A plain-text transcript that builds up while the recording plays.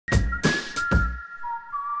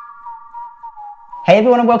Hey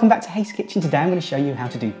everyone and welcome back to Hayes Kitchen. Today I'm going to show you how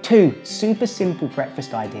to do two super simple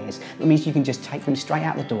breakfast ideas. That means you can just take them straight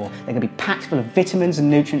out the door. They're going to be packed full of vitamins and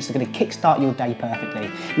nutrients. They're going to kickstart your day perfectly.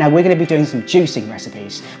 Now we're going to be doing some juicing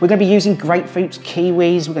recipes. We're going to be using grapefruits,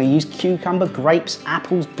 kiwis, we're going to use cucumber, grapes,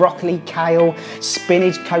 apples, broccoli, kale,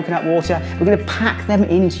 spinach, coconut water. We're going to pack them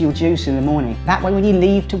into your juice in the morning. That way when you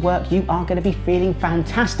leave to work you are going to be feeling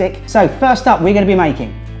fantastic. So first up we're going to be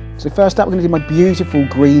making First up, we're going to do my beautiful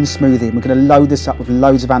green smoothie, and we're going to load this up with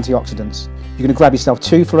loads of antioxidants. You're going to grab yourself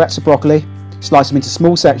 2 florets of broccoli, slice them into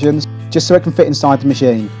small sections, just so it can fit inside the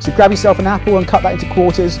machine. So grab yourself an apple and cut that into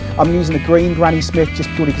quarters. I'm using a green Granny Smith just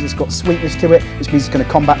purely because it's got sweetness to it, which means it's going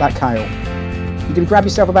to combat that kale. You're going to grab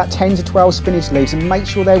yourself about 10 to 12 spinach leaves and make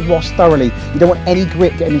sure they're washed thoroughly. You don't want any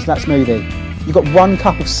grit getting into that smoothie. You've got 1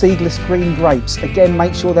 cup of seedless green grapes. Again,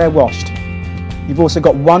 make sure they're washed. You've also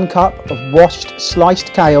got 1 cup of washed sliced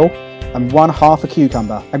kale and 1/2 a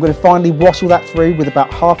cucumber. I'm going to finally wash all that through with about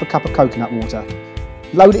 1/2 cup of coconut water.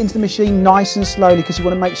 Load it into the machine nice and slowly because you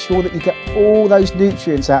want to make sure that you get all those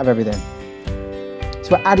nutrients out of everything.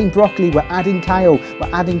 So we're adding broccoli, we're adding kale, we're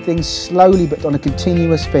adding things slowly but on a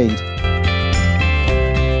continuous feed.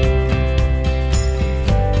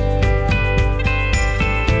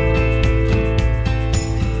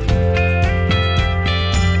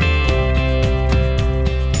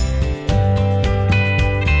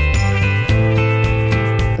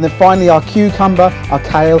 And then finally our cucumber, our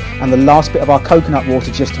kale and the last bit of our coconut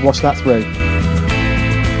water just to wash that through.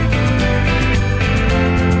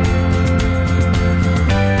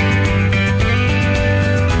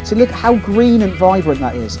 So look how green and vibrant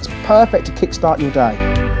that is. It's perfect to kickstart your day.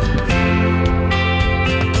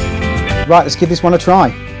 Right, let's give this one a try.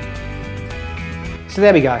 So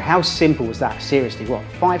there we go, how simple was that? Seriously, what,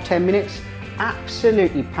 5-10 minutes?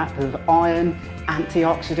 Absolutely packed with iron,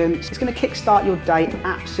 antioxidants. It's going to kickstart your day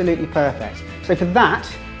absolutely perfect. So for that,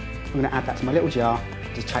 I'm going to add that to my little jar,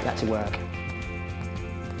 just take that to work.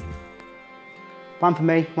 1 for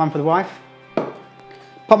me, 1 for the wife.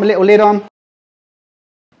 Pop my little lid on.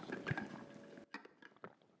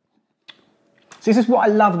 So this is what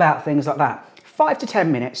I love about things like that. 5 to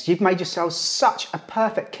 10 minutes, you've made yourself such a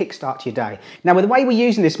perfect kickstart to your day. Now, with the way we're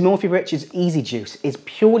using this Morphy Richards Easy Juice is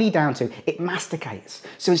purely down to it masticates.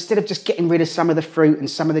 So instead of just getting rid of some of the fruit and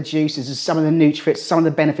some of the juices and some of the nutrients, some of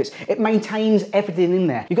the benefits, it maintains everything in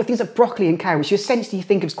there. You've got things like broccoli and kale, which you essentially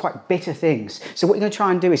think of as quite bitter things. So what you're going to try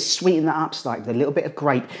and do is sweeten that up slightly with a little bit of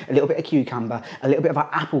grape, a little bit of cucumber, a little bit of our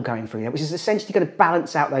apple going through there, which is essentially going to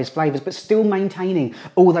balance out those flavours, but still maintaining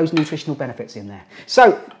all those nutritional benefits in there.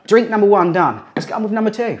 So drink number 1 done. Let's get on with number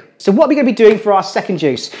 2. So what we're going to be doing for our second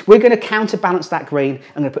juice, we're going to counterbalance that green.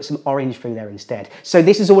 I'm going to put some orange through there instead. So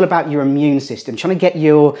this is all about your immune system, trying to get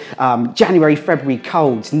your January, February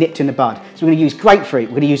colds nipped in the bud. So we're going to use grapefruit,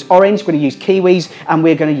 we're going to use orange, we're going to use kiwis, and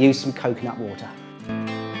we're going to use some coconut water.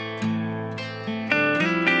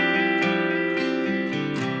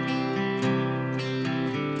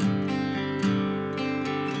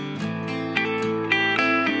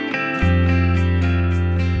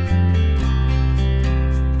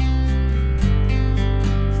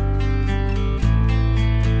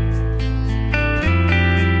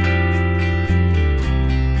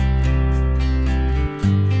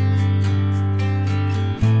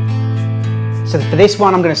 So for this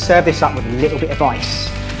one, I'm going to serve this up with a little bit of ice.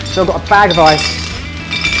 So I've got a bag of ice,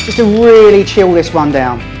 just to really chill this one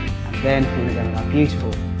down. And then we're going to go with our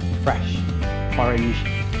beautiful, fresh, orange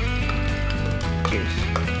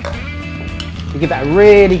juice. You give that a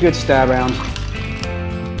really good stir around.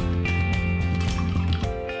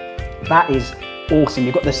 That is awesome.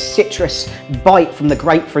 You've got the citrus bite from the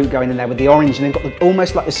grapefruit going in there with the orange, and then got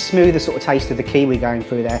almost like the smoother sort of taste of the kiwi going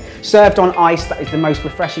through there. Served on ice, that is the most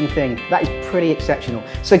refreshing thing. That is pretty exceptional.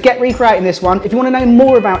 So get recreating this one. If you want to know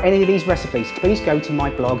more about any of these recipes, please go to my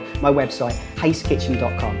blog, my website,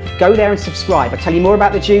 hayeskitchen.com. Go there and subscribe. I tell you more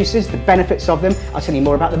about the juices, the benefits of them. I'll tell you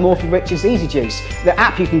more about the Morphy Richards Easy Juice, the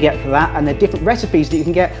app you can get for that, and the different recipes that you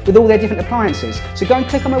can get with all their different appliances. So go and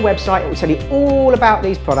click on my website. It will tell you all about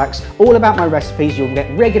these products, all about my recipes. You'll get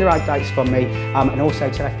regular updates from me, and also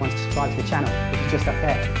tell everyone to subscribe to the channel, which is just up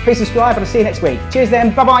there. Please subscribe and I'll see you next week. Cheers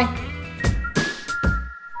then, bye bye.